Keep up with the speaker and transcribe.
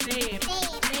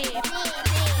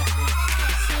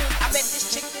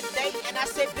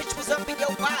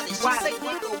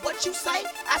what you say?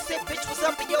 I said, bitch, what's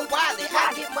up in your wallet?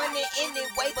 I get money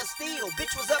anyway, but still,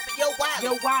 bitch, what's up in your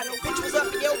wallet? Bitch, what's up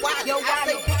in your wallet? I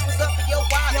say, bitch, what's up in your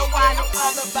wallet? Yeah, I'm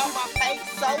all about my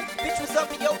peso. Bitch, what's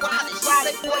up in your wallet? She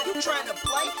say, boy, you trying to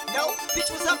play? No, bitch,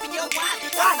 what's up in your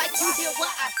wallet? I like you hear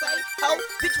what I say? Oh,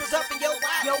 bitch, what's up in your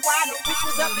wallet? Bitch,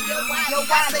 what's up in your wallet?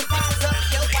 I say, bitch, what's up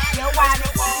in your wallet?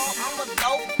 I'm a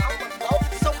low,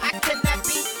 so I cannot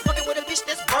be fucking with a bitch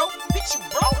that's broke. Bitch, you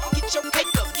broke? Get your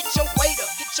cake up, get your weight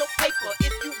up, get your paper.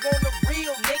 If you want a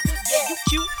real nigga, yeah, you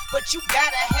cute, but you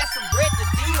gotta have some bread to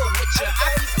deal with ya. I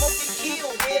be smoking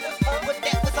kill with her, but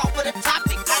that was off of the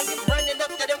topic. I am running up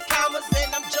to them commas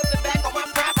and I'm jumping back on my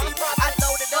profit. I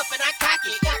load it up and I cock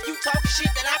it. If you talking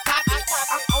shit, then I pop it.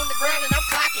 I'm on the ground and I'm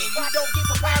clocking. You don't get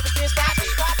papyrus, then stop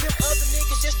it. Them other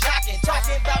niggas just jocking,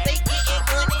 talking about they getting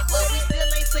money, but we still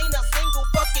ain't seen a single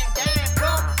fucking dime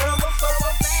come from them. So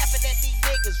I'm laughing at these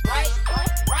niggas, right?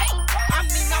 I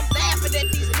mean, I'm laughing at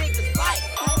these niggas, like,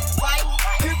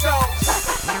 here goes.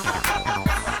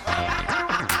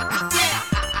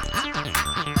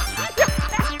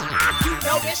 You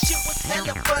know that shit was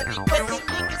hella funny, cause these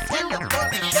niggas hella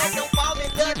funny. They don't fall in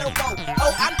love no more.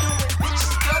 Oh, I'm doing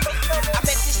bitches coming. I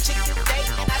met this chick today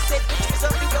and I said, bitch, what's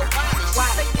up in your wallet? She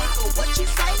say, nigga, what you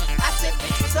say? I said,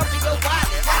 bitch, what's up in your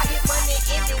wallet? I get money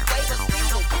anyway, but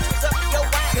still, bitch, what's up in your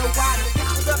wallet?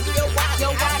 Bitch, what's up in your wallet?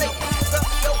 I say, bitch, what's up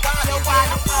in your wallet?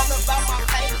 I'm all about my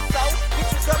peso.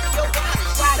 Bitch, what's up in your wallet?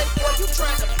 She say, boy, you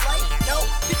trying to play? No,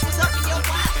 bitch, what's up in your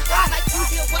wallet? I like you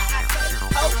hear what I say?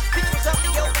 Oh, bitch, what's up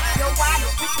in your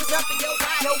wallet? Bitch, what's up in your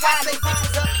wallet? I say, bitch,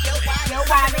 what's up in your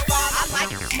wallet? I like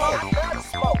to smoke,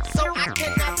 so I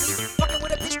cannot be fucking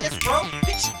with a bitch that's broke.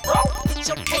 Bitch, you broke? Get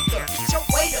your cake up, get your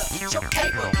weight up, get your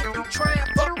paper. If you try and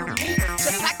fuck with me,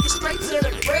 just like it straight to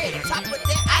the bread. On top of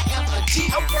that, I am a G.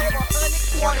 I'm worth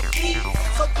 100 quarter keys,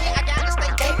 so yeah, I gotta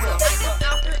stay paper. I am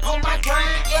out here on my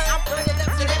grind, yeah, I'm running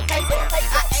up to that paper. I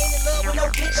ain't in love with no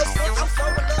bitches, I'm so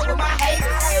in love with my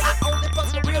haters. I only fuck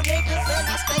with real niggas, and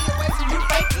I stay away from you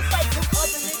fakers. Them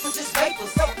other niggas is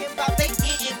vapors, talking about they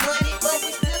getting money, but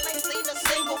we still ain't seen a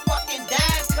single fucking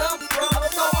dime come from.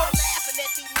 So I'm laughing at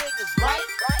these niggas, right?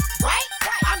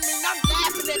 I mean, I'm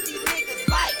laughing at these niggas,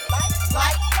 like,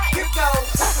 here goes.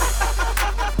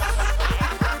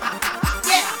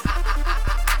 Yeah.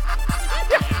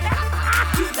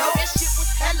 You know that shit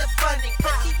was hella funny,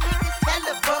 cause these niggas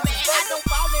hella bummy. I don't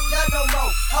fall in love no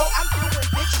more. Oh, I'm doing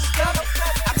bitches coming.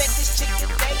 I met this chick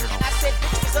today and I said,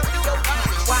 bitch, what's up in your wallet?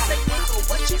 She say, nigga,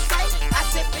 what you say? I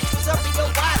said, bitch, what's up in your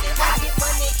wallet? I get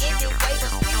money anyway,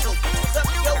 but still, bitch, what's up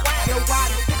in your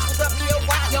wallet? Bitch, what's up in your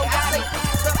wallet? I say, bitch,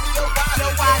 what's up in your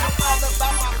wallet? I'm all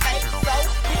about my peso.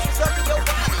 Bitch, what's up in your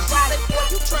wallet? She say, boy,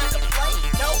 you trying to play?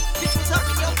 No, bitch, what's up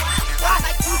in your wallet? I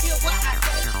like you hear what I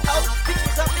say? Oh, bitch,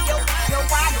 what's up in your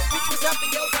wallet? Bitch, what's up in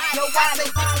your wallet? I say,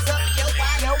 bitch, what's up in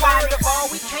your wallet? First of all,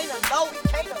 we can't alone,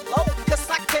 cause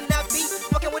I cannot be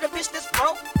fucking with a bitch that's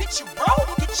broke. Bitch, you broke?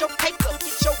 Get your cake up,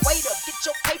 get your weight up, get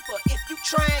your paper. If you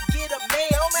try and get a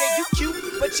man, yeah, you cute,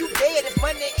 but you dead if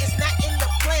money is not in the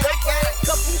plan. I got a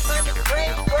couple $100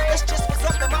 grand, that's just what's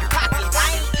up in my pocket.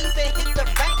 I ain't even hit the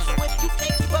bank, so if you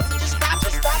can't keep up, just stop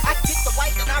it. I get the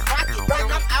white and I rock it, when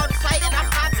I'm out of sight and I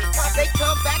pop it. They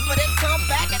come back, but they come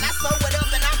back and I sew it up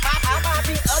and I pop it.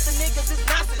 These other niggas is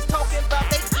nonsense, talking about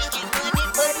they getting money,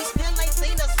 but we still ain't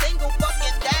seen a single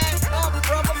fucking dime come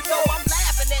from them. So I'm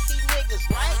laughing at these niggas,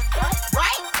 right?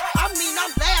 I mean,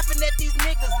 I'm laughing at these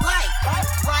niggas, like,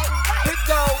 here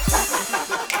goes.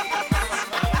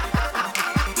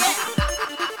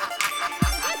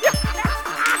 Yeah.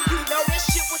 You know that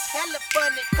shit was hella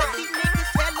funny, cause these niggas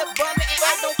hella bummy, and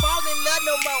I don't fall in love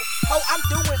no more. Oh, I'm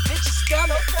doing bitches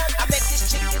stomach. I met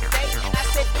this chick today, and I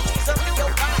said, bitch, what's up in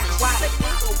your wallet? She say,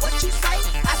 nigga, what you say?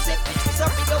 I said, bitch, what's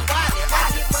up in your wallet? I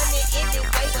get money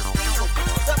anyway, but still,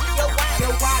 bitch, what's up in your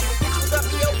wallet? Bitch, what's up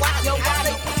in your wallet? I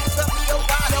say, bitch, what's up in your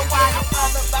wallet? I'm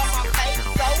all about my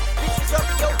peso. Bitch, what's up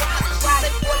in your wallet? She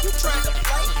say, boy, you trying to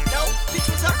play? No, bitch,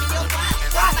 what's up in your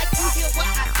wallet? I like you hear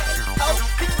what I say? Oh,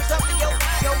 bitch, what's up in your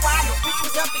wallet? Bitch,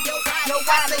 what's up in your wallet?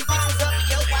 I say, bitch, what's up in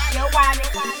your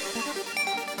wallet?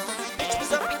 Bitch,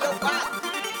 what's up in your wallet?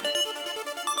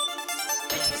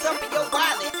 Bitch, what's up in your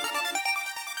wallet?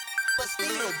 But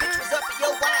still, bitch, what's up in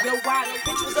your wallet?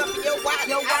 Bitch, what's up in your wallet?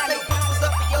 I say, bitch, what's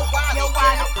up in your wallet?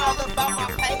 Yeah, I'm all about my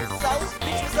peso.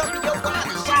 Bitch, what's up in your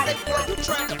wallet? She say, boy, you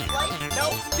trying to play? No,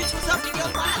 bitch, what's up in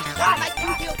your wallet? I like you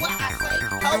hear what I say?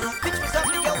 Oh, bitch, what's up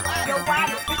in your wallet?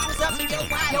 Bitch, what's up in your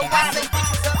wallet? I say, bitch,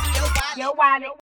 what's up in your wallet?